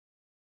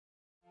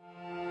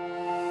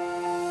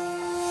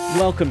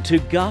Welcome to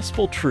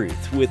Gospel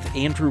Truth with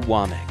Andrew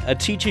Womack, a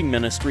teaching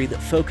ministry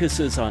that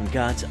focuses on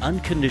God's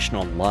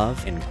unconditional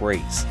love and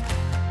grace.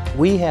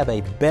 We have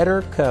a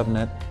better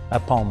covenant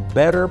upon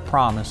better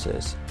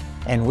promises,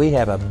 and we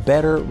have a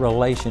better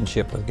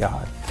relationship with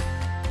God.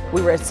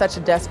 We were at such a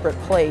desperate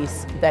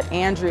place that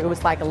Andrew, it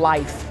was like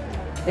life.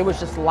 It was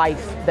just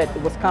life that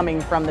was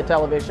coming from the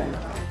television.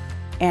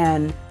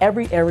 And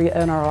every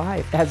area in our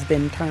life has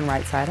been turned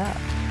right side up.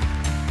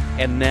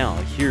 And now,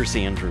 here's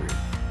Andrew.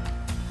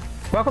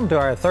 Welcome to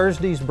our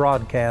Thursday's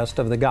broadcast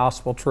of the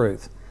Gospel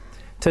Truth.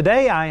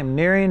 Today I am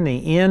nearing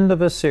the end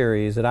of a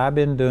series that I've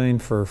been doing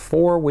for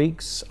 4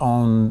 weeks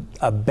on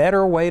a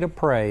better way to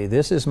pray.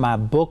 This is my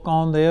book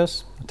on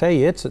this. I tell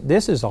you,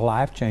 this is a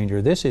life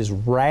changer. This is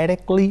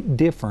radically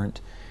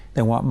different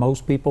than what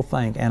most people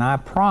think. And I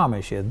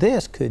promise you,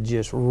 this could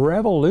just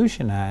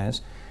revolutionize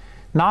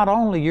not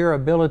only your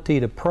ability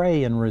to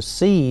pray and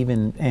receive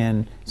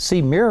and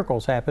see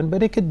miracles happen,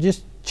 but it could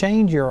just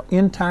change your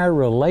entire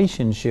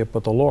relationship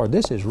with the Lord.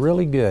 This is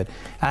really good.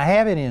 I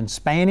have it in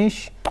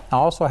Spanish. I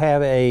also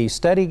have a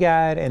study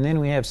guide, and then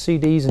we have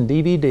CDs and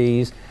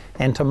DVDs,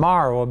 and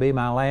tomorrow will be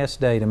my last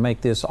day to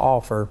make this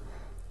offer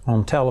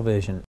on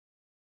television.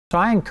 So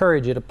I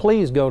encourage you to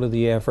please go to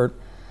the effort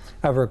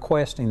of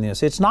requesting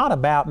this. It's not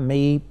about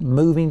me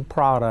moving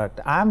product.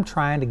 I'm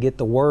trying to get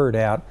the word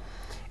out,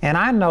 and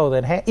I know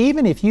that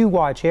even if you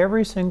watch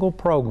every single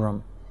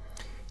program,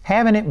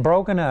 having it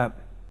broken up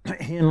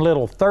in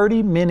little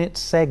 30-minute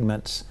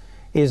segments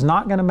is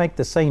not going to make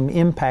the same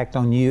impact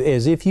on you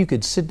as if you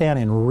could sit down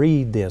and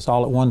read this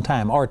all at one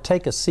time, or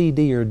take a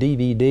CD or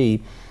DVD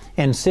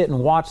and sit and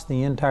watch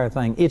the entire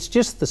thing. It's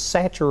just the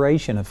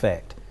saturation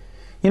effect.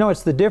 You know,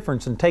 it's the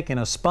difference in taking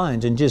a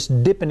sponge and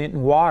just dipping it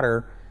in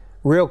water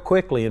real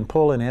quickly and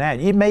pulling it out.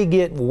 It may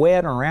get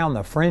wet around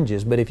the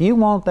fringes, but if you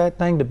want that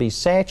thing to be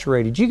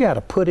saturated, you got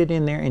to put it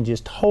in there and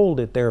just hold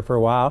it there for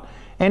a while,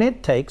 and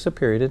it takes a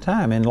period of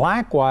time. And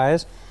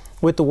likewise,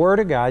 with the Word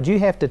of God, you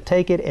have to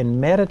take it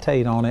and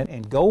meditate on it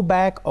and go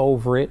back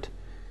over it.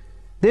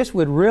 This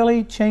would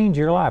really change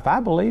your life. I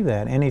believe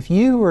that. And if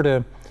you were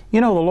to, the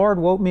Lord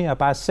woke me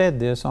up. I said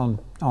this on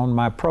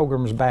my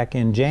programs back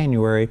in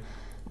January,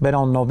 but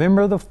on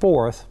November the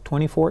 4th,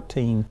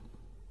 2014,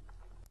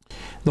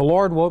 the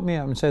Lord woke me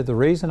up and said, the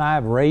reason I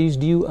have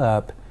raised you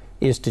up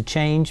is to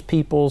change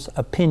people's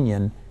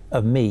opinion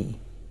of me.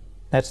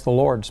 That's the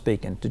Lord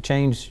speaking, to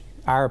change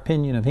our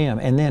opinion of Him.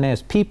 And then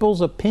as people's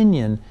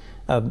opinion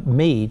of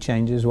me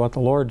changes, what the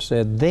Lord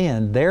said,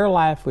 then their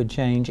life would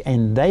change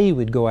and they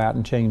would go out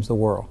and change the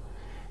world.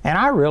 And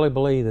I really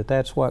believe that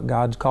that's what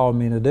God's called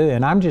me to do.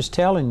 And I'm just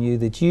telling you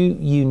that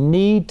you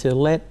need to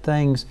let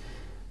things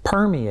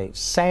permeate,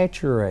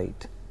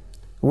 saturate.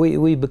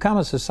 We become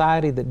a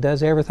society that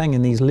does everything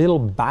in these little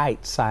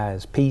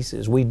bite-sized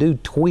pieces. We do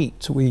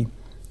tweets, we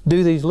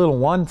do these little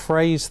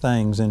one-phrase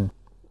things, and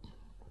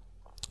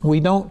we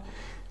don't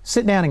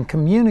sit down and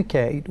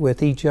communicate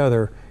with each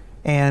other.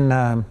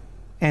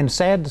 And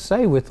sad to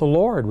say, with the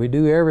Lord, we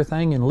do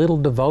everything in little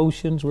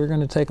devotions. We're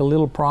going to take a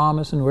little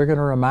promise and we're going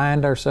to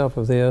remind ourselves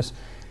of this.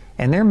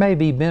 And there may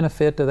be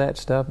benefit to that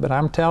stuff, but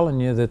I'm telling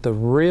you that the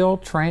real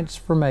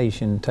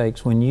transformation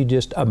takes when you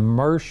just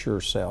immerse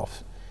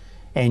yourself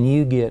and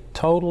you get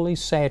totally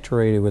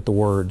saturated with the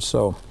Word.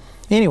 So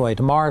anyway,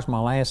 tomorrow's my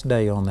last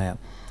day on that.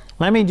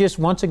 Let me just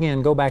once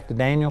again go back to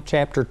Daniel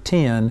chapter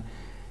 10.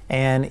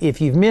 And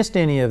if you've missed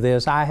any of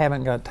this, I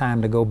haven't got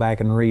time to go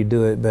back and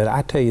redo it, but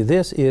I tell you,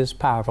 this is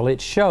powerful.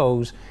 It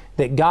shows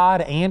that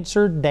God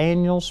answered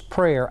Daniel's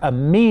prayer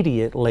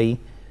immediately,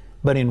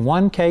 but in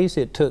one case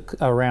it took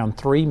around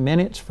 3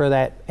 minutes for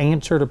that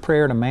answer to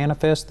prayer to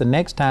manifest. The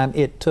next time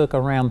it took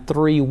around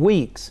 3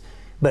 weeks.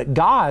 But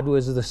God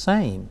was the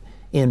same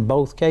in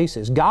both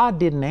cases. God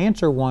didn't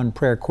answer one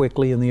prayer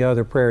quickly and the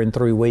other prayer in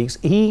 3 weeks.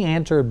 He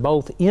answered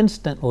both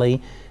instantly.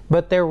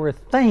 But there were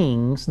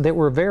things that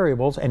were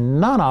variables, and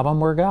none of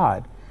them were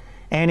God.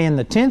 And in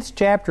the 10th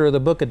chapter of the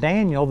book of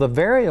Daniel, the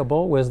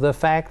variable was the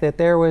fact that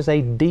there was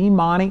a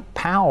demonic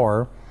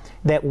power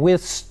that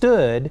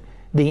withstood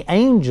the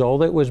angel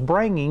that was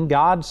bringing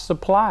God's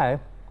supply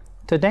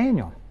to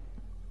Daniel.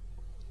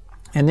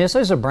 And this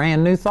is a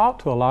brand new thought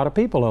to a lot of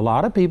people. A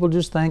lot of people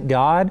just think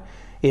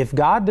if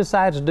God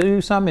decides to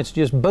do something, it's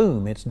just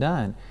boom, it's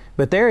done.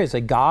 But there is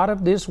a God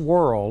of this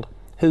world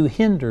who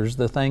hinders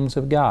the things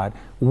of God.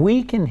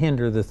 We can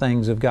hinder the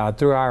things of God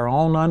through our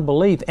own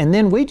unbelief. And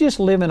then we just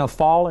live in a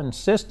fallen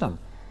system.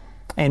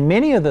 And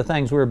many of the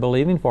things we're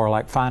believing for,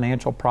 like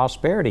financial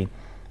prosperity,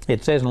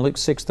 it says in Luke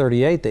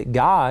 6:38 that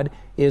God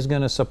is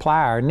going to supply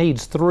our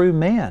needs through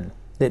men,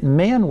 that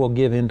men will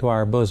give into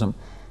our bosom.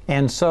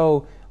 And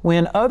so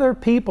when other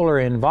people are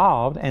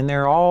involved, and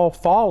they're all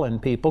fallen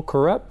people,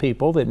 corrupt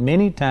people that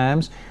many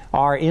times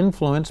are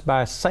influenced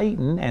by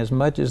Satan as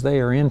much as they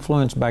are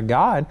influenced by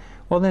God,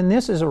 well, then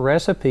this is a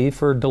recipe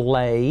for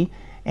delay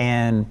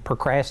and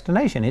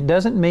procrastination. It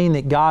doesn't mean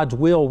that God's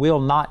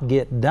will not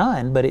get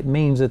done, but it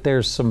means that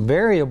there's some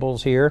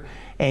variables here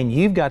and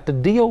you've got to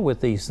deal with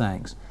these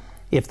things.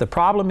 If the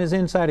problem is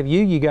inside of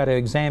you, you got to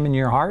examine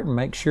your heart and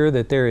make sure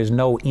that there is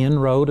no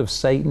inroad of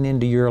Satan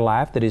into your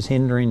life that is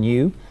hindering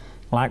you.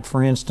 Like,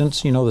 for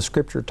instance, the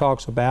Scripture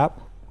talks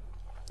about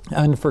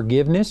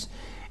unforgiveness,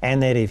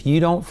 and that if you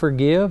don't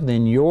forgive,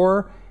 then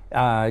you're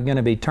going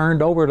to be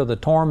turned over to the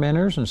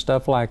tormentors and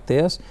stuff like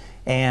this.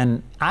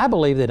 And I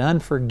believe that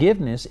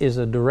unforgiveness is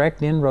a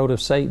direct inroad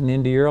of Satan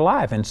into your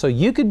life. And so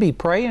you could be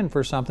praying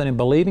for something and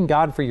believing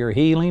God for your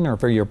healing or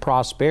for your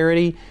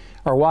prosperity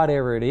or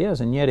whatever it is,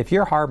 and yet if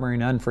you're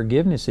harboring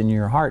unforgiveness in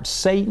your heart,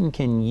 Satan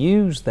can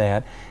use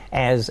that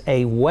as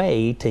a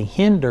way to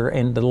hinder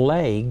and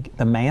delay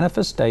the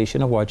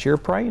manifestation of what you're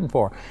praying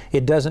for.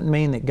 It doesn't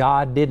mean that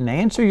God didn't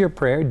answer your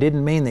prayer. It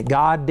didn't mean that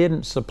God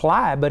didn't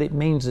supply, but it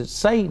means that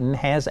Satan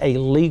has a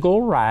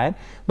legal right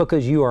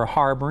because you are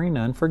harboring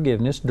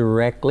unforgiveness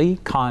directly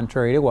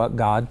contrary to what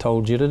God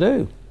told you to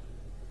do.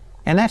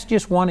 And that's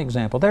just one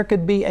example. There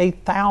could be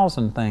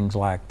 1,000 things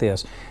like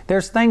this.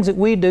 There's things that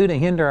we do to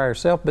hinder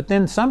ourselves, but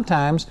then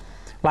sometimes,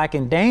 like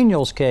in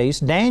Daniel's case,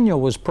 Daniel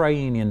was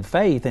praying in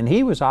faith and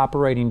he was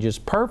operating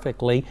just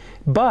perfectly,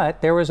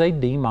 but there was a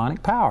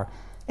demonic power.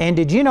 And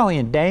did you know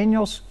in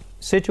Daniel's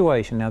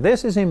situation, now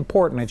this is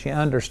important that you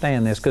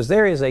understand this, because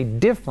there is a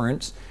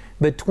difference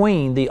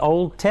between the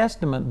Old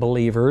Testament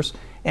believers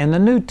and the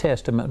New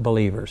Testament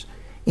believers.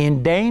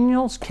 In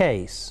Daniel's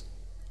case,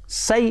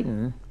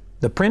 Satan,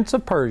 the prince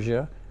of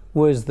Persia,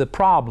 was the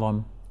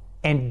problem,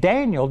 and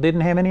Daniel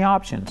didn't have any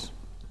options.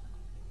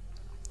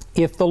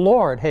 If the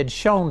Lord had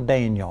shown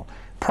Daniel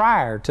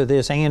prior to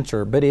this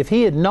answer, but if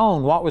he had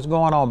known what was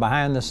going on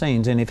behind the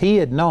scenes, and if he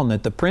had known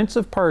that the prince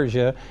of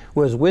Persia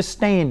was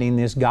withstanding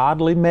this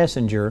godly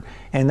messenger,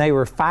 and they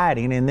were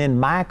fighting, and then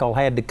Michael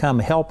had to come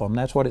help them,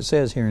 that's what it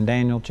says here in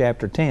Daniel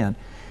chapter 10.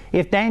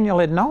 If Daniel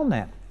had known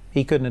that,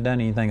 he couldn't have done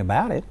anything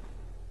about it.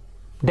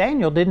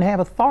 Daniel didn't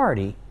have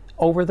authority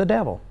over the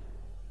devil.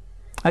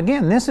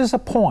 Again, this is a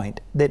point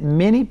that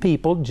many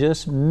people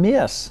just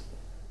miss.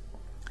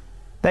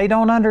 They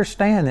don't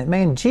understand that,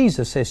 man,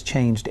 Jesus has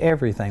changed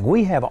everything.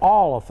 We have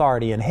all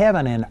authority in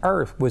heaven and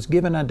earth was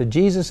given unto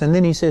Jesus, and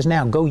then He says,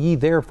 now go ye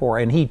therefore,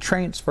 and He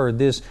transferred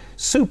this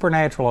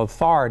supernatural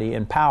authority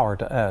and power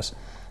to us.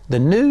 The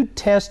New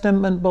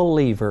Testament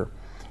believer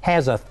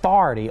has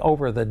authority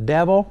over the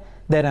devil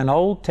that an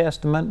Old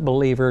Testament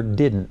believer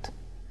didn't.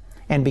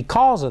 And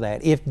because of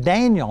that, if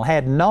Daniel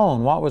had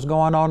known what was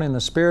going on in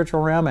the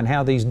spiritual realm and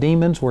how these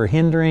demons were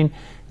hindering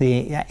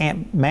the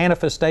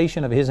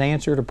manifestation of his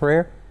answer to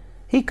prayer,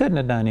 he couldn't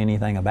have done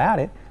anything about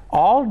it.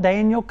 All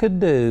Daniel could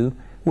do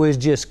was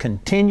just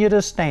continue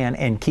to stand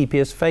and keep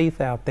his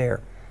faith out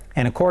there.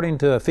 And according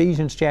to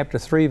Ephesians chapter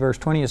 3, verse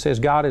 20, it says,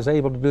 God is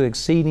able to do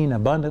exceeding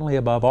abundantly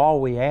above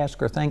all we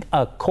ask or think,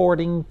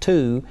 according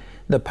to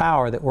the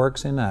power that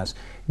works in us.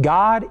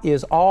 God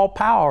is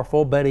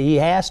all-powerful, but He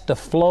has to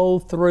flow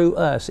through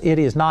us. It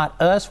is not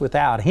us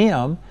without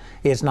Him.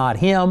 It's not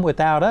Him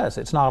without us.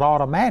 It's not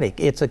automatic.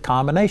 It's a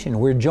combination.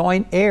 We're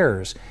joint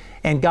heirs,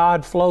 and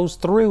God flows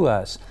through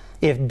us.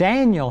 If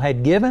Daniel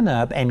had given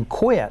up and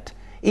quit,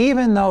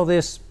 even though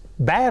this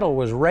battle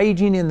was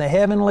raging in the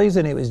heavenlies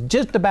and it was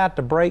just about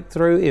to break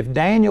through, if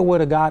Daniel would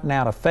have gotten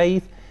out of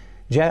faith,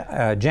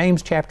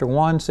 James chapter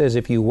 1 says,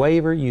 if you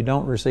waver, you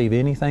don't receive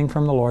anything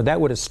from the Lord. That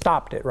would have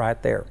stopped it right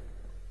there.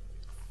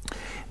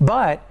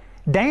 But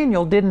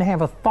Daniel didn't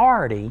have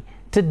authority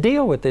to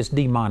deal with this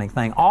demonic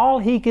thing. All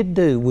he could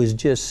do was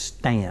just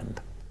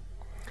stand.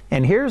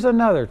 And here's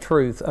another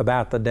truth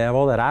about the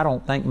devil that I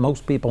don't think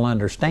most people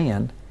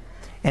understand,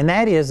 and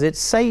that is that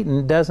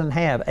Satan doesn't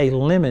have a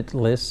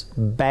limitless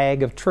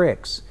bag of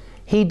tricks.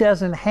 He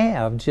doesn't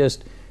have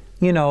just,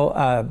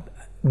 a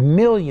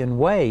million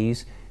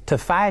ways to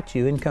fight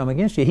you and come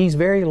against you. He's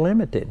very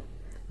limited.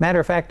 Matter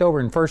of fact, over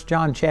in 1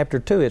 John chapter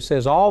 2, it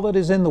says, all that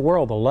is in the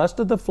world, the lust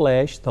of the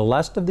flesh, the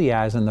lust of the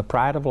eyes, and the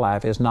pride of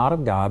life is not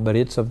of God, but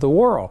it's of the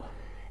world.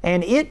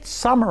 And it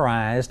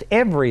summarized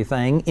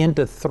everything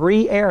into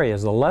three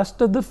areas: the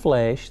lust of the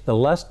flesh, the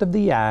lust of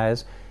the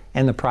eyes,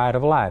 and the pride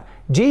of life.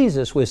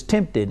 Jesus was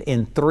tempted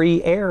in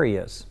three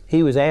areas.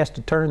 He was asked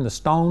to turn the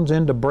stones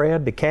into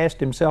bread, to cast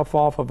Himself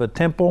off of a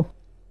temple,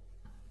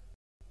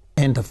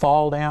 and to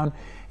fall down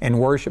and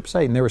worship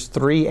Satan. There was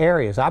three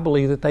areas. I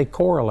believe that they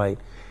correlate.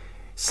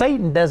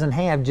 Satan doesn't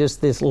have just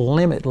this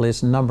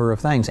limitless number of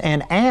things.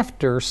 And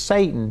after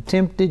Satan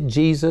tempted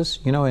Jesus,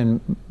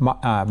 in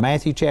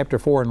Matthew chapter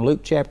 4 and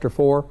Luke chapter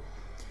 4,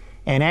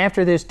 and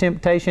after this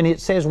temptation, it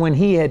says when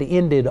he had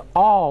ended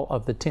all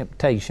of the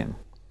temptation,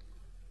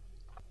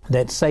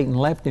 that Satan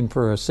left him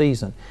for a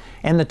season.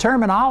 And the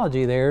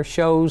terminology there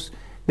shows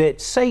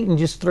that Satan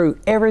just threw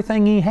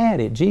everything he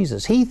had at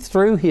Jesus. He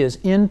threw his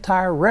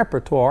entire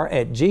repertoire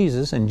at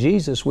Jesus, and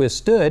Jesus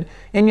withstood,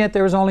 and yet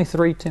there was only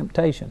three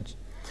temptations.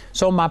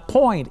 So my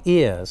point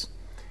is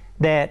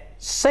that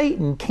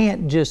Satan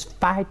can't just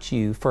fight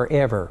you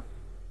forever.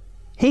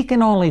 He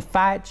can only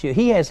fight you.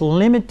 He has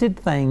limited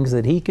things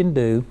that he can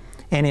do,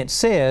 and it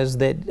says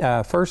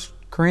that 1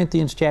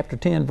 Corinthians chapter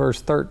 10,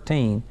 verse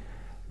 13,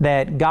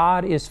 that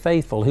God is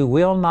faithful, who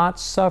will not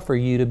suffer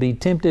you to be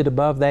tempted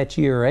above that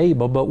ye are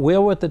able, but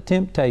will with the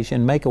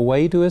temptation make a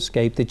way to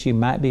escape that you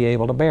might be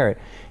able to bear it.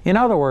 In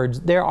other words,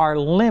 there are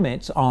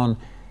limits on,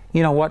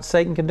 what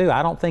Satan can do.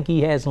 I don't think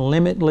he has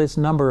limitless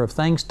number of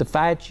things to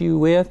fight you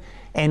with.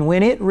 And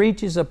when it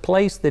reaches a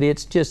place that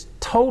it's just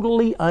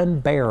totally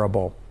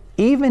unbearable,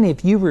 even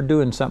if you were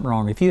doing something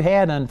wrong, if you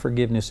had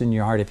unforgiveness in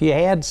your heart, if you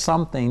had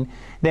something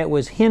that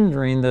was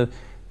hindering the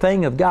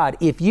thing of God,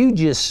 if you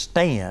just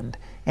stand,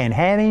 and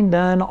having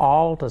done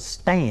all to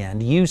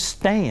stand, you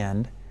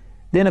stand,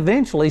 then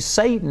eventually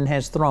Satan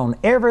has thrown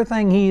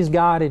everything he's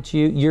got at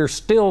you. You're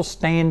still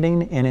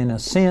standing, and in a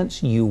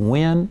sense, you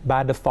win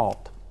by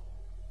default.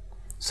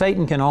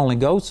 Satan can only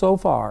go so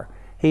far.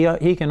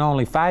 He can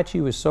only fight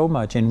you with so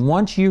much. And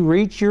once you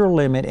reach your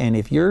limit, and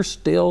if you're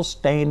still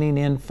standing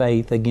in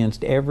faith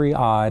against every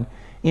odd,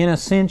 in a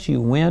sense,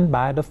 you win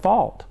by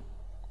default.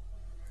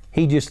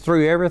 He just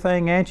threw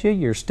everything at you.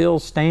 You're still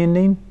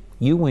standing.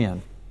 You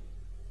win.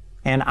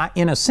 And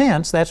in a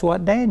sense, that's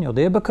what Daniel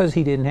did, because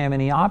he didn't have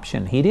any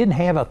option. He didn't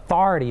have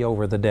authority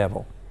over the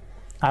devil.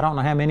 I don't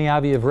know how many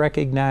of you have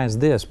recognized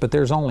this, but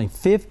there's only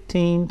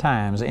 15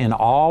 times in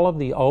all of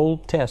the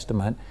Old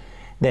Testament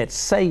that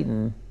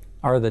Satan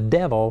or the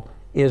devil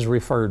is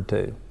referred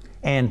to.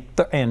 And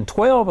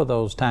 12 of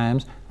those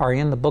times are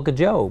in the book of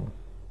Job.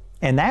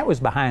 And that was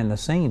behind the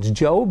scenes.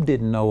 Job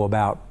didn't know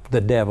about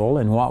the devil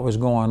and what was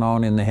going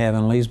on in the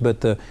heavenlies,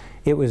 but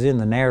it was in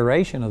the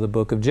narration of the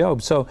book of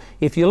Job. So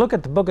if you look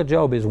at the book of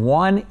Job as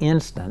one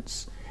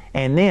instance,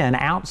 and then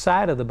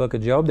outside of the book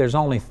of Job, there's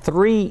only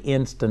 3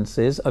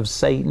 instances of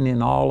Satan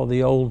in all of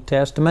the Old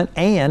Testament,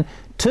 and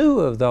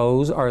 2 of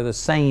those are the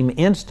same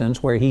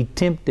instance where he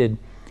tempted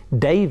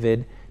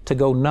David to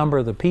go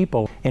number the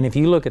people. And if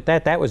you look at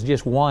that, that was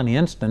just one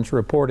instance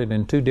reported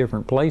in 2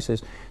 different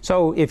places.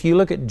 So if you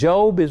look at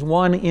Job as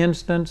one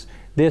instance,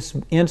 this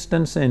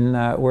instance in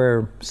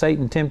where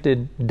Satan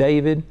tempted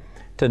David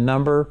to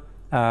number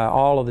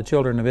all of the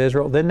children of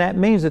Israel, then that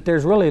means that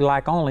there's really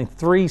like only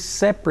 3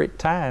 separate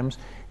times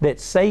that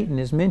Satan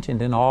is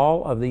mentioned in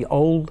all of the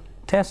Old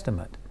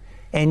Testament.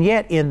 And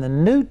yet in the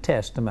New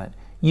Testament,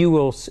 you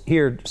will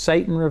hear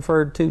Satan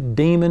referred to,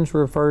 demons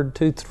referred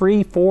to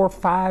 3, 4,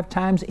 5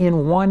 times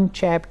in one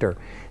chapter.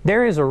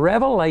 There is a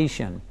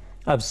revelation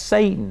of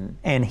Satan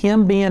and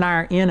him being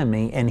our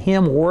enemy and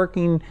him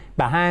working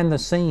behind the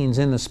scenes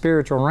in the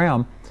spiritual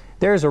realm.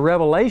 There's a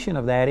revelation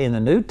of that in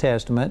the New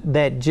Testament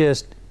that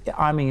just,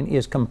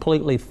 is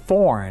completely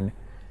foreign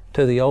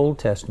to the Old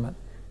Testament.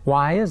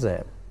 Why is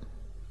that?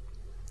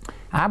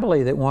 I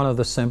believe that one of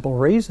the simple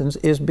reasons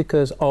is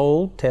because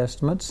Old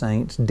Testament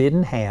saints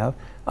didn't have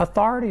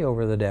authority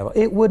over the devil.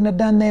 It wouldn't have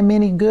done them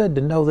any good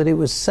to know that it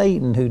was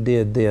Satan who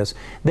did this,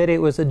 that it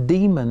was a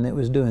demon that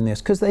was doing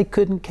this, because they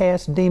couldn't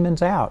cast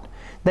demons out.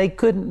 They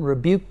couldn't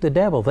rebuke the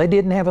devil. They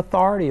didn't have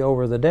authority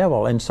over the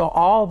devil. And so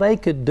all they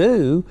could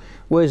do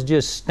was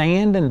just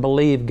stand and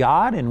believe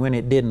God, and when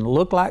it didn't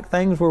look like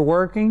things were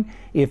working,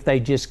 if they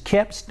just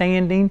kept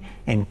standing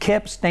and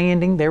kept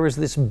standing, there was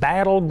this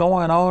battle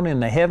going on in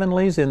the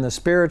heavenlies, in the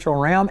spiritual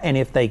realm, and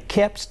if they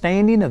kept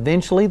standing,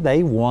 eventually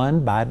they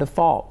won by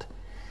default.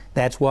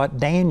 That's what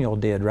Daniel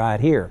did right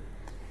here.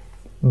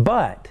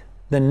 But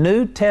the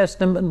New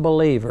Testament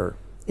believer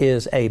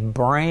is a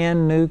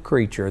brand new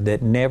creature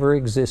that never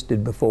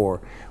existed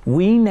before.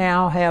 We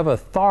now have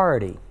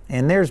authority,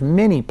 and there's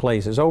many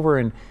places. Over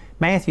in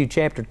Matthew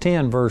chapter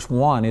 10 verse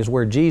 1 is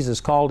where Jesus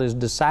called His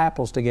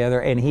disciples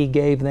together and He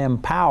gave them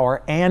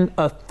power and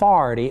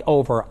authority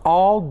over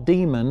all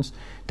demons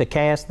to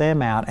cast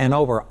them out and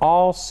over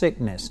all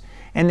sickness.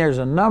 And there's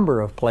a number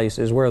of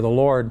places where the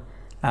Lord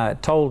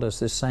told us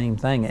the same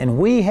thing. And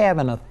we have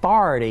an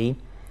authority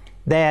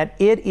that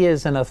it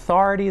is an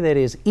authority that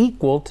is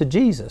equal to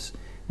Jesus.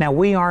 Now,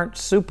 we aren't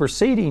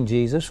superseding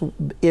Jesus.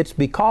 It's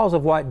because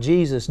of what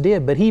Jesus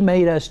did, but He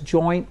made us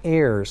joint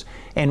heirs,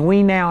 and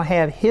we now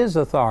have His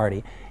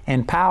authority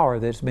and power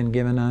that's been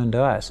given unto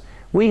us.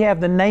 We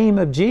have the name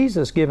of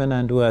Jesus given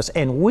unto us,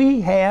 and we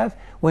have,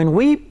 when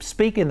we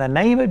speak in the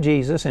name of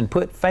Jesus and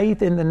put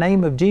faith in the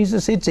name of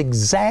Jesus, it's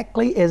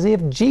exactly as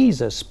if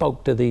Jesus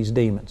spoke to these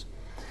demons.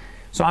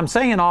 So I'm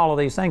saying all of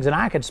these things, and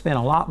I could spend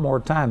a lot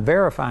more time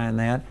verifying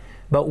that,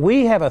 but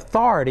we have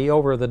authority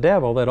over the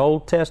devil that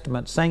Old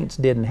Testament saints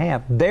didn't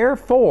have.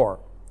 Therefore,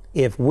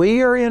 if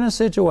we are in a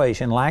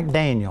situation like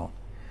Daniel,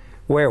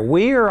 where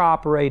we are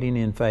operating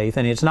in faith,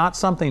 and it's not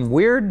something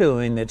we're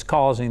doing that's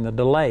causing the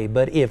delay,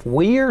 but if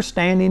we are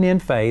standing in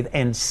faith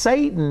and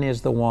Satan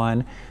is the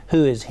one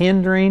who is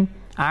hindering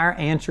our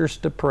answers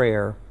to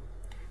prayer,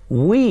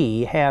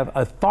 we have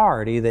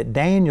authority that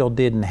Daniel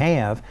didn't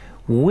have.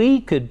 We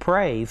could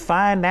pray,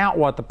 find out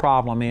what the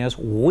problem is,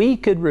 we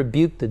could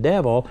rebuke the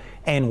devil,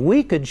 and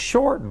we could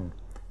shorten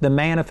the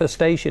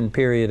manifestation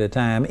period of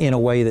time in a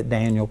way that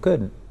Daniel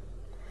couldn't.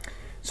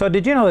 So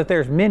did you know that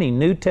there's many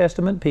New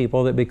Testament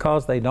people that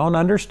because they don't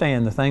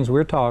understand the things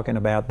we're talking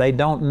about, they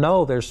don't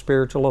know their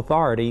spiritual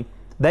authority,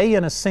 they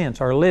in a sense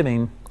are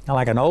living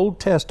like an Old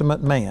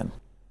Testament man.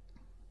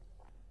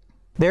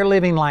 They're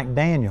living like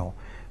Daniel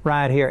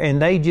right here,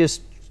 and they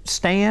just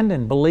stand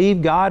and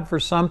believe God for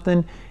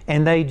something,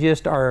 and they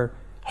just are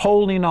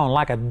holding on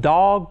like a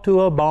dog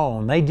to a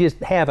bone. They just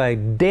have a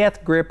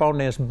death grip on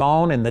this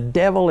bone, and the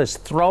devil is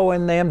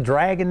throwing them,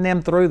 dragging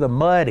them through the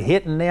mud,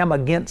 hitting them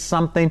against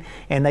something,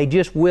 and they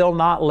just will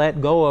not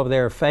let go of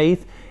their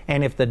faith.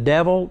 And if the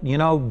devil,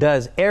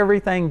 does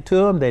everything to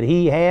them that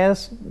he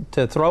has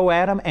to throw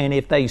at them, and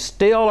if they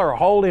still are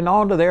holding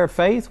on to their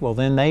faith, well,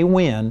 then they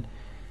win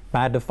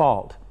by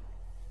default.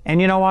 And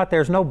you know what?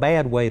 There's no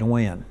bad way to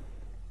win.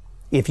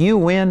 If you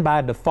win by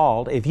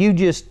default, if you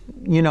just,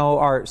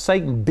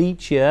 Satan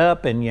beats you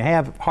up and you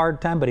have a hard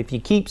time, but if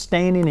you keep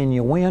standing and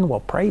you win,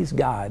 well, praise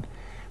God.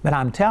 But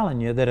I'm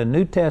telling you that a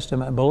New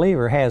Testament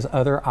believer has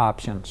other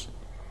options.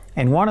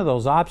 And one of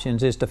those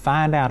options is to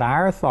find out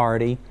our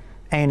authority.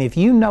 And if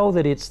you know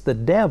that it's the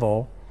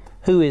devil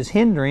who is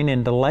hindering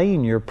and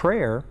delaying your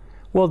prayer,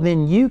 well,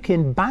 then you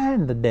can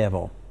bind the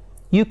devil.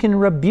 You can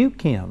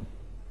rebuke him.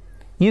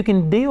 You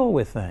can deal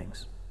with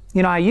things.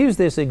 I used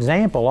this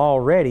example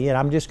already, and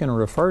I'm just going to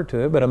refer to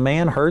it, but a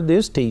man heard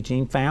this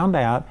teaching, found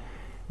out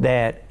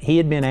that he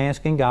had been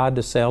asking God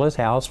to sell his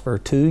house for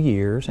 2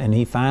 years, and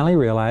he finally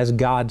realized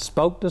God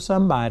spoke to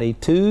somebody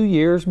 2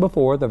 years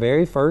before the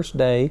very first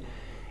day,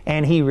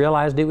 and he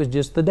realized it was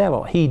just the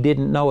devil. He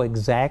didn't know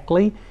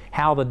exactly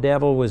how the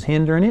devil was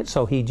hindering it,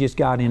 so he just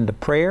got into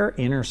prayer,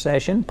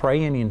 intercession,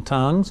 praying in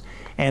tongues,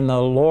 and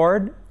the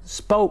Lord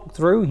spoke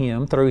through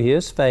him, through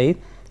his faith,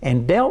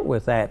 and dealt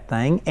with that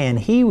thing, and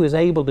he was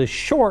able to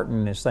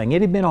shorten this thing.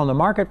 It had been on the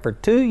market for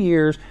 2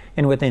 years,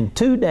 and within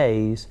 2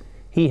 days,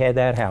 he had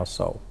that house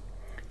sold.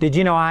 Did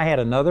you know I had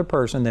another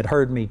person that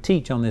heard me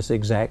teach on this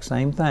exact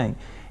same thing?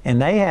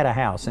 And they had a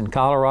house in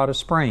Colorado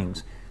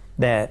Springs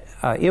that,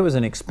 it was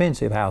an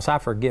expensive house. I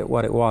forget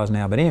what it was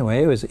now, but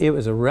anyway, it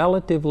was a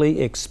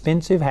relatively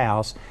expensive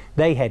house.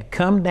 They had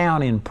come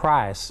down in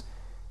price,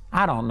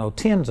 I don't know,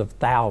 tens of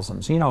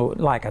thousands,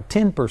 like a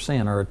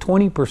 10% or a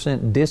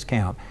 20%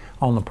 discount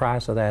on the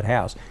price of that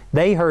house.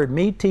 They heard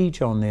me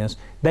teach on this.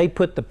 They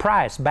put the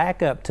price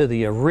back up to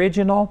the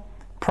original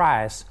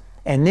price,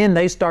 and then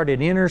they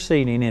started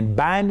interceding and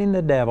binding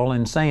the devil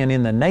and saying,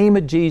 in the name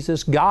of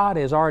Jesus, God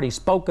has already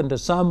spoken to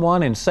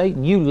someone, and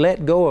Satan, you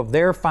let go of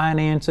their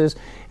finances.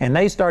 And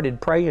they started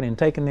praying and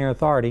taking their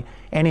authority,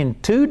 and in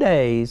 2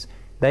 days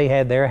they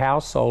had their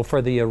house sold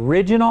for the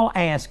original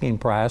asking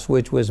price,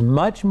 which was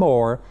much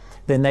more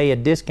than they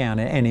had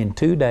discounted, and in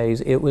 2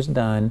 days it was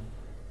done.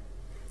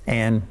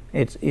 And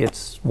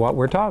it's what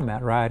we're talking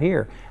about right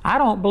here. I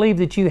don't believe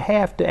that you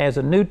have to, as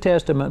a New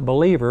Testament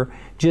believer,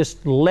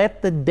 just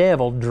let the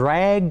devil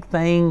drag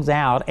things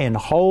out and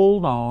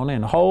hold on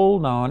and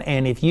hold on,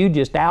 and if you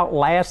just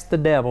outlast the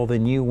devil,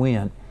 then you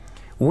win.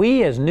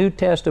 We as New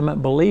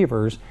Testament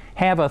believers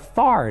have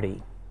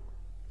authority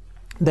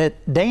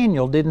that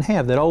Daniel didn't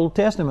have, that Old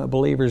Testament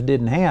believers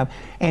didn't have,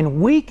 and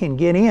we can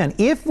get in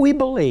if we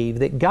believe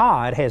that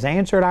God has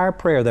answered our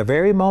prayer the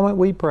very moment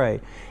we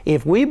pray.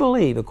 If we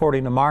believe,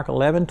 according to Mark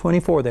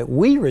 11:24, that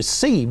we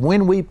receive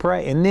when we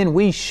pray, and then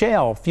we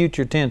shall,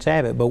 future tense,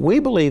 have it, but we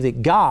believe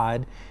that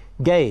God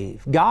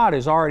gave. God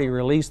has already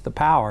released the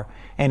power,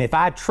 and if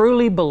I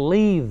truly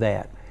believe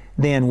that,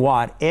 then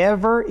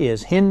whatever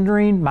is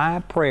hindering my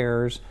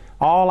prayers,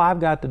 all I've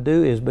got to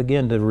do is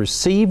begin to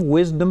receive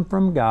wisdom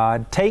from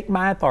God, take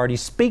my authority,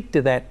 speak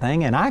to that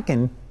thing, and I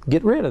can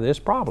get rid of this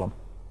problem.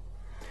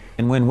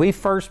 And when we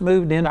first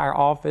moved into our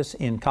office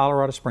in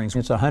Colorado Springs,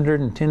 it's a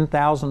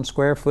 110,000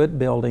 square foot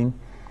building,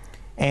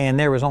 and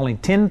there was only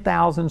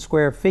 10,000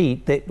 square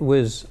feet that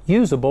was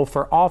usable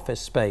for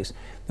office space.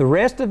 The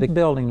rest of the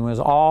building was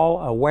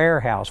all a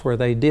warehouse where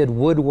they did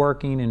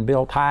woodworking and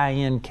built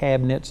high-end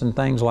cabinets and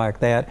things like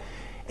that.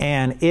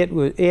 And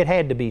it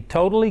had to be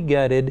totally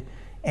gutted,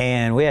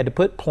 and we had to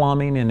put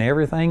plumbing and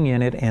everything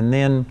in it, and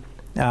then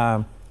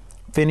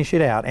finish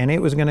it out. And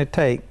it was going to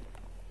take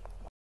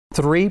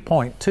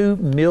 $3.2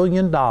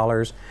 million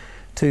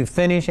to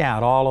finish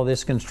out all of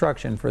this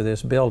construction for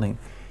this building.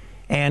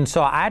 And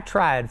so I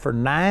tried for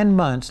 9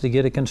 months to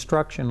get a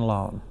construction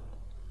loan.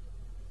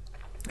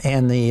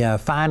 And the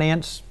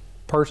finance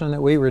person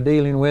that we were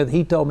dealing with,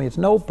 he told me, it's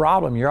no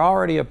problem, you're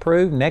already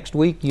approved, next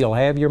week you'll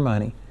have your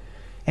money.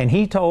 And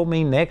he told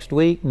me next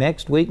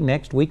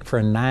week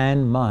for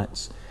 9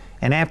 months.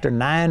 And after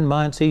 9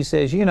 months, he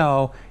says,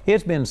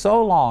 it's been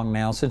so long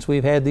now since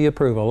we've had the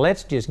approval.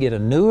 Let's just get a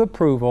new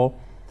approval,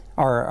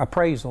 or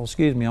appraisal,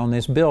 on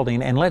this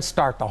building, and let's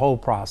start the whole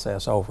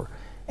process over.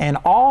 And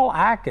all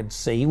I could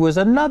see was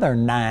another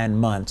 9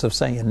 months of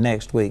saying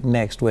next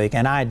week.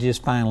 And I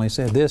just finally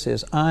said, this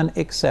is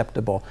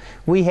unacceptable.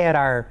 We had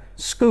our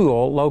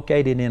school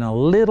located in a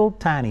little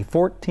tiny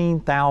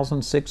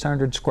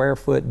 14,600 square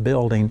foot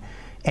building,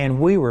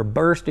 and we were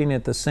bursting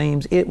at the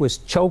seams. It was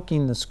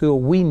choking the school.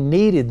 We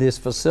needed this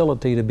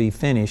facility to be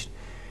finished.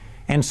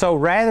 And so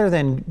rather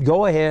than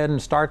go ahead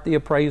and start the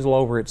appraisal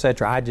over,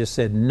 etc., I just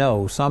said,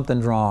 no,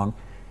 something's wrong.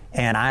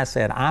 And I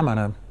said, I'm going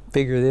to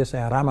figure this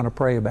out. I'm going to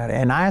pray about it.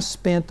 And I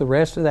spent the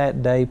rest of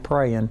that day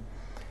praying.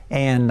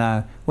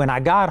 And when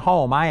I got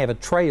home, I have a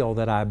trail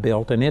that I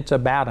built, and it's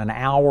about an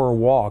hour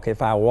walk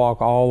if I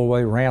walk all the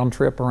way round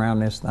trip around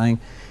this thing.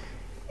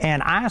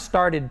 And I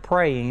started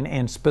praying,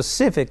 and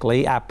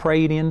specifically, I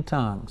prayed in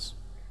tongues.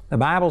 The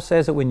Bible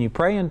says that when you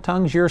pray in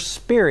tongues, your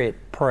spirit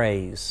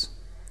prays,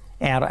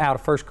 out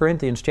of 1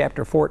 Corinthians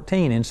chapter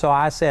 14. And so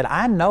I said,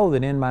 I know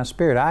that in my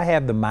spirit I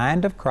have the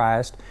mind of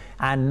Christ.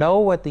 I know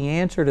what the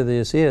answer to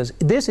this is.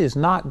 This is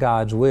not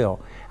God's will.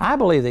 I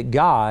believe that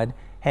God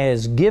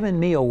has given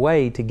me a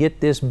way to get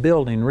this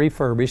building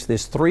refurbished,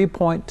 this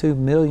 $3.2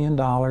 million.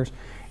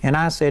 And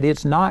I said,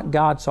 it's not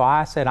God. So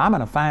I said, I'm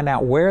going to find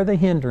out where the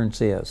hindrance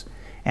is.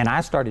 And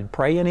I started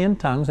praying in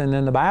tongues, and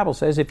then the Bible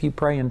says if you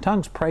pray in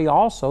tongues, pray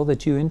also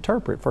that you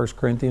interpret, 1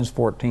 Corinthians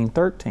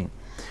 14:13.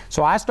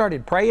 So I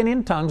started praying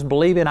in tongues,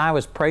 believing I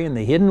was praying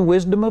the hidden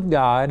wisdom of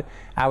God.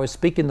 I was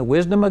speaking the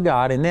wisdom of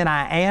God, and then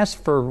I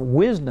asked for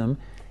wisdom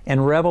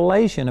and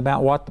revelation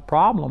about what the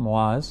problem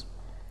was.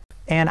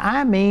 And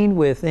I mean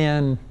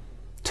within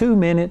 2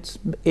 minutes,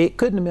 it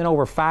couldn't have been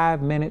over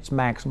 5 minutes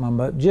maximum,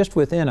 but just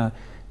within a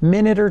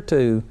minute or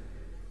two,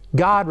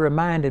 God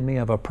reminded me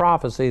of a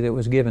prophecy that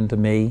was given to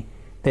me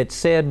that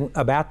said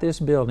about this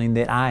building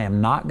that I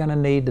am not going to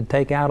need to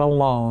take out a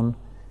loan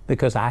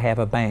because I have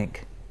a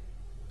bank.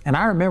 And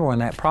I remember when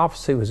that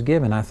prophecy was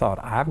given, I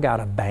thought, I've got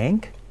a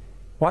bank?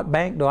 What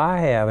bank do I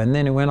have? And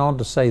then it went on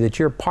to say that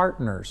your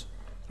partners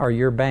are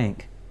your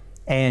bank,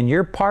 and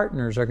your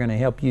partners are going to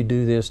help you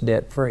do this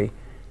debt-free.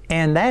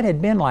 And that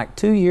had been like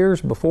 2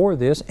 years before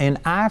this, and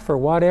I, for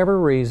whatever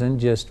reason,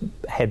 just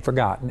had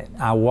forgotten it.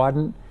 I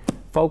wasn't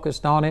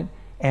focused on it,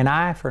 and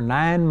I, for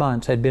 9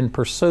 months, had been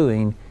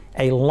pursuing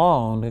a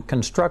loan, a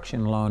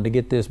construction loan, to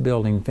get this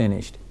building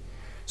finished.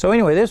 So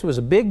anyway, this was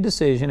a big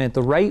decision. At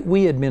the rate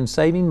we had been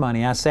saving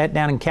money, I sat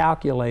down and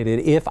calculated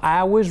if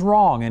I was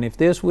wrong, and if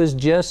this was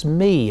just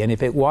me, and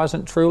if it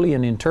wasn't truly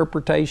an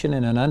interpretation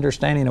and an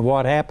understanding of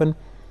what happened,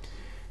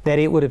 that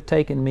it would have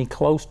taken me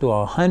close to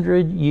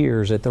 100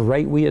 years at the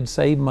rate we had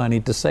saved money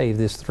to save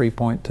this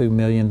 $3.2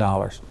 million.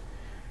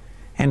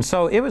 And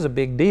so it was a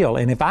big deal.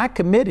 And if I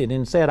committed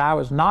and said I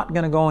was not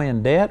going to go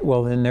in debt,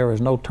 well, then there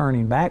was no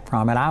turning back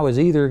from it. I was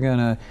either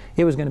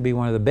it was going to be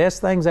one of the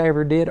best things I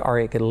ever did, or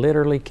it could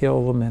literally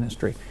kill the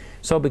ministry.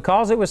 So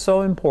because it was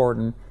so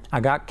important, I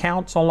got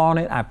counsel on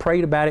it. I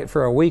prayed about it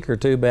for a week or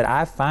two, but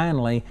I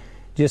finally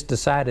just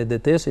decided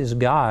that this is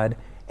God.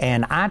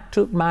 And I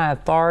took my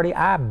authority.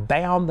 I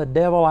bound the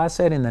devil. I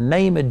said, in the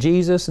name of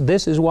Jesus,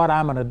 this is what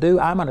I'm going to do.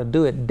 I'm going to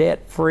do it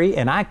debt-free.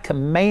 And I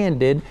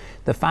commanded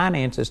the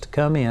finances to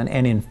come in.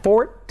 And in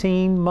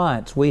 14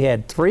 months, we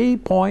had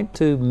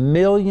 $3.2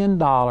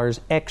 million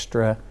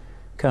extra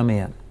come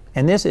in.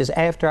 And this is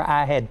after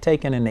I had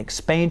taken an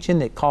expansion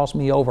that cost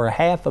me over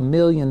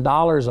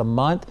 $500,000 a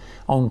month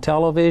on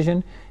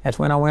television. That's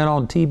when I went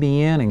on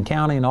TBN and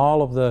counting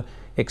all of the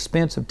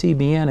expense of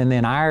TBN, and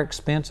then our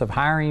expense of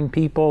hiring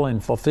people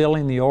and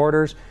fulfilling the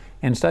orders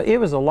and stuff. It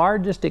was the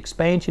largest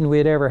expansion we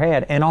had ever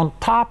had. And on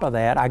top of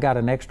that, I got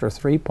an extra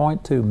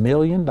 $3.2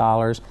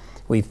 million.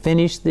 We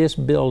finished this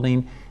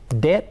building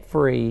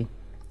debt-free,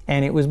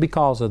 and it was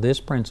because of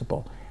this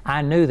principle.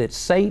 I knew that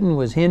Satan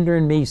was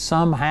hindering me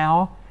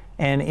somehow,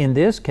 and in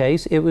this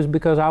case, it was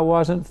because I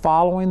wasn't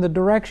following the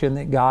direction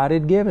that God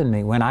had given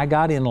me. When I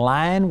got in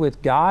line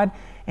with God,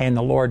 and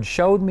the Lord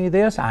showed me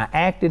this, I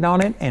acted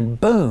on it,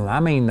 and boom, I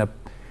mean,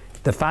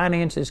 the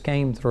finances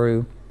came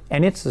through.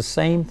 And it's the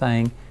same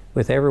thing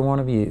with every one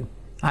of you.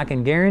 I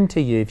can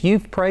guarantee you, if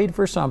you've prayed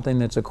for something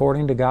that's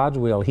according to God's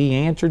will, He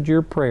answered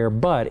your prayer,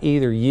 but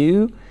either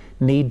you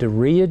need to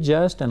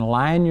readjust and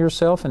align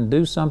yourself and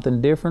do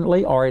something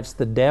differently, or it's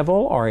the devil,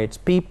 or it's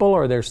people,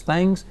 or there's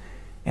things.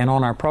 And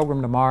on our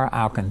program tomorrow,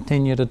 I'll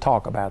continue to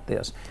talk about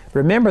this.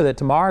 Remember that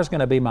tomorrow is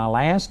going to be my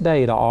last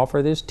day to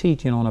offer this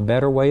teaching on a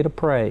better way to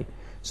pray.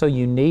 So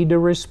you need to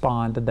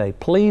respond today.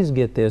 Please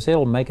get this.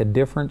 It'll make a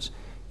difference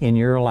in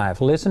your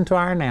life. Listen to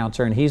our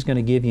announcer, and he's going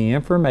to give you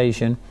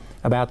information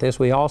about this.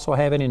 We also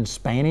have it in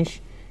Spanish,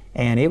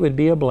 and it would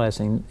be a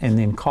blessing. And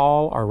then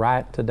call or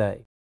write today.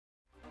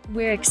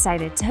 We're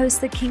excited to host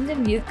the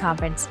Kingdom Youth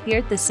Conference here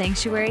at the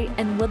Sanctuary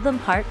in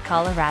Woodland Park,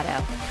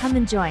 Colorado. Come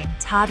and join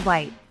Todd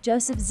White,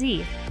 Joseph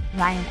Z.,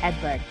 Ryan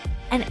Edberg,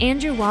 and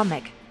Andrew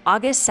Womack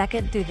August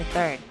 2nd through the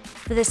 3rd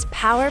for this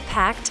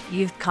power-packed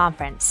youth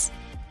conference.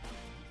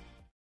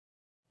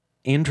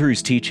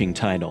 Andrew's teaching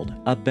titled,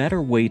 A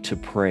Better Way to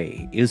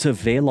Pray, is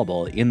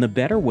available in the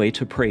Better Way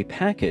to Pray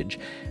package,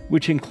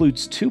 which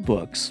includes 2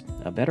 books,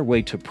 A Better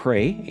Way to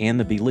Pray and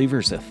The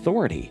Believer's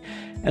Authority,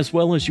 as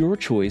well as your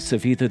choice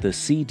of either the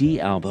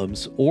CD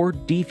albums or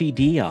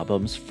DVD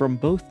albums from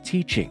both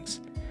teachings.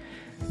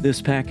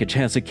 This package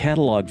has a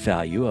catalog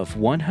value of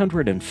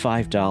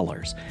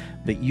 $105,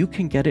 but you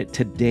can get it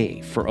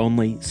today for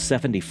only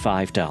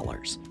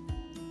 $75.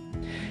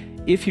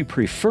 If you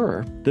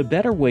prefer, the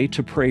Better Way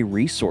to Pray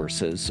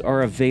resources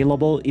are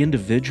available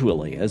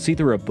individually as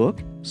either a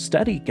book,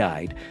 study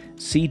guide,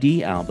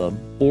 CD album,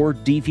 or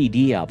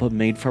DVD album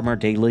made from our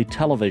daily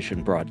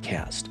television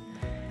broadcast.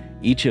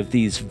 Each of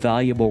these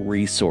valuable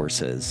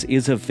resources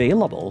is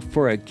available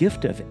for a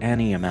gift of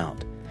any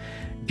amount.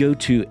 Go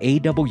to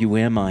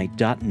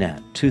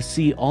awmi.net to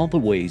see all the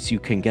ways you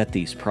can get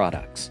these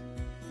products.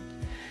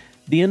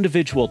 The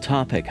individual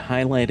topic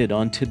highlighted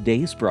on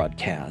today's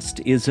broadcast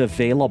is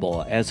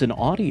available as an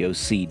audio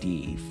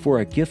CD for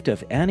a gift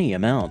of any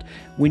amount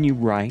when you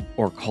write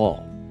or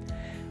call.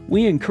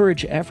 We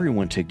encourage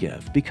everyone to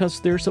give because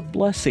there's a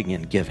blessing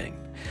in giving.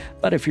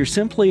 But if you're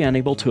simply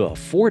unable to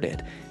afford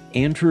it,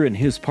 Andrew and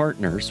his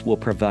partners will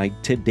provide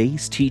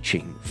today's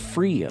teaching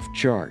free of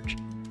charge.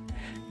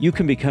 You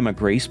can become a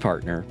Grace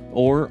Partner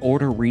or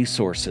order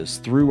resources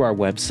through our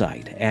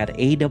website at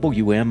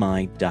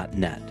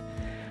awmi.net.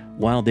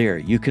 While there,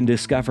 you can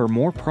discover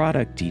more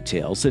product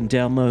details and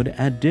download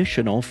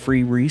additional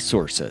free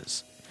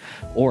resources.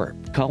 Or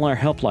call our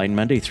helpline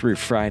Monday through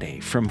Friday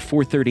from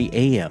 4:30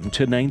 a.m.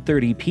 to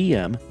 9:30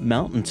 p.m.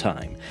 Mountain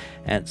Time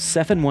at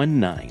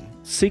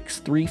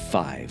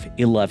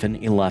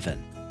 719-635-1111.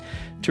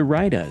 To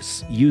write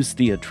us, use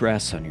the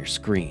address on your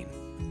screen.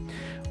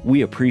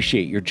 We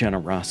appreciate your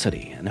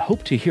generosity and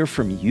hope to hear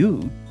from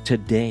you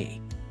today.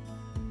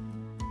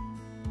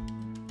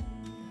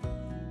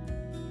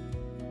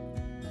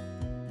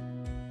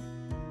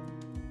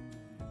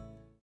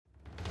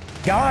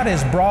 God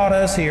has brought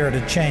us here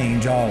to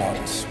change all of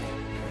us.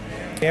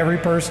 Every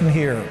person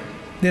here,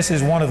 this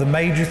is one of the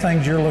major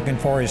things you're looking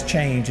for is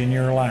change in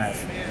your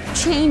life.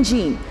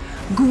 Changing,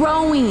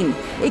 growing,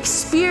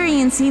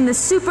 experiencing the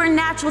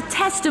supernatural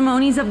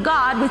testimonies of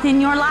God within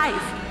your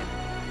life.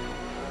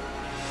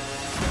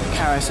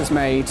 Charis has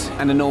made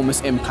an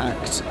enormous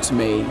impact to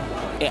me.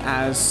 It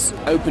has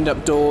opened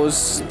up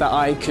doors that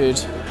I could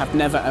have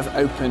never have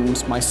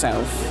opened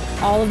myself.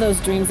 All of those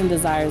dreams and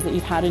desires that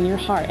you've had in your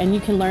heart, and you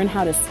can learn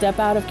how to step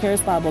out of Charis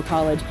Bible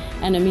College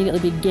and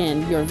immediately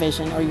begin your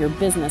vision or your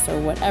business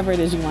or whatever it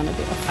is you want to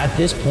do. At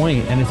this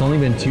point, and it's only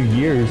been 2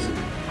 years,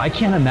 I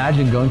can't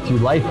imagine going through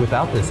life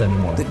without this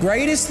anymore. The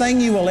greatest thing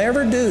you will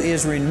ever do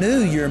is renew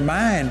your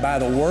mind by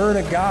the Word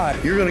of God.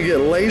 You're going to get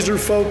laser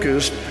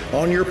focused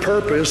on your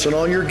purpose and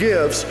on your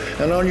gifts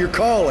and on your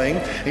calling,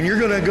 and you're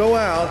going to go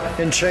out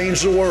and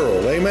change the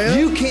world. Amen?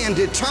 You can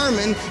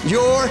determine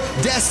your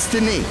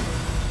destiny.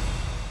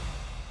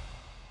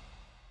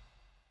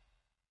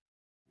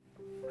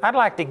 I'd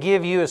like to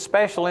give you a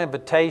special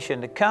invitation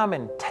to come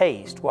and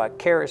taste what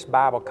Charis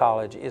Bible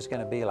College is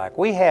going to be like.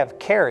 We have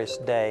Charis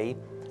Day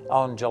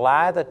on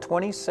July the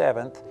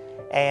 27th,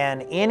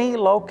 and any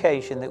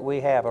location that we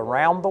have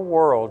around the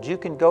world, you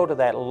can go to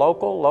that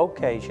local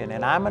location,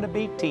 and I'm going to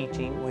be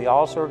teaching. We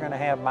also are going to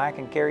have Mike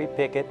and Carrie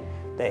Pickett,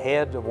 the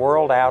head of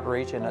World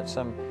Outreach, and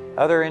some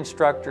other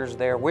instructors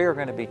there. We are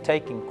going to be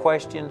taking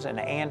questions and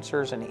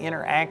answers and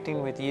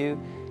interacting with you,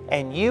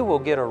 and you will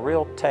get a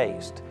real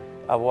taste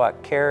of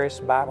what Charis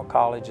Bible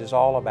College is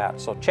all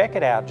about. So check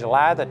it out,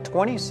 July the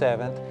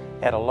 27th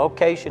at a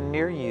location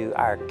near you,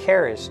 our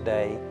Charis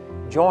Day.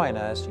 Join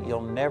us, you'll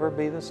never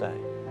be the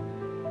same.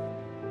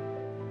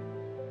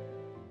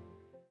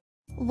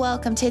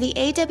 Welcome to the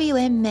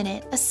AWM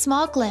Minute, a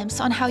small glimpse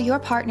on how your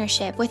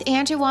partnership with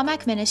Andrew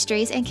Womack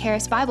Ministries and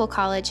Charis Bible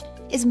College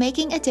is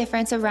making a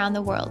difference around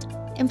the world,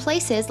 in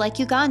places like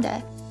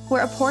Uganda,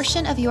 where a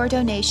portion of your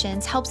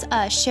donations helps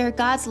us share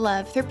God's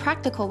love through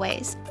practical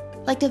ways,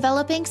 like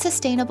developing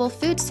sustainable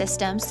food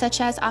systems such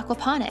as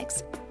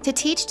aquaponics, to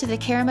teach to the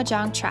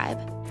Karamojong tribe.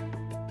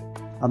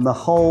 And the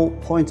whole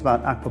point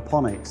about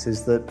aquaponics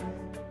is that,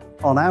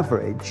 on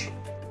average,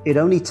 it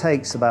only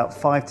takes about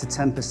 5 to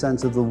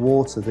 10% of the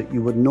water that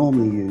you would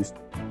normally use.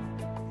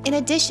 In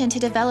addition to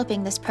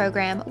developing this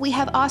program, we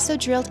have also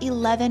drilled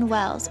 11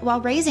 wells while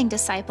raising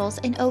disciples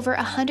in over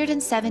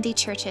 170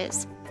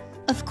 churches.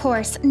 Of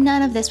course,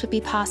 none of this would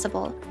be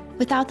possible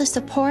without the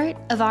support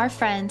of our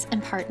friends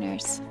and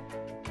partners.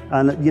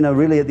 And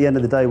really at the end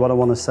of the day, what I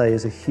want to say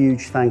is a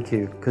huge thank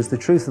you, because the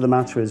truth of the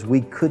matter is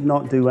we could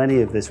not do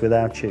any of this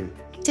without you.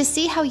 To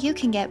see how you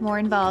can get more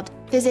involved,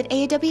 visit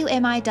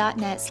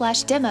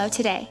awmi.net/demo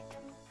today.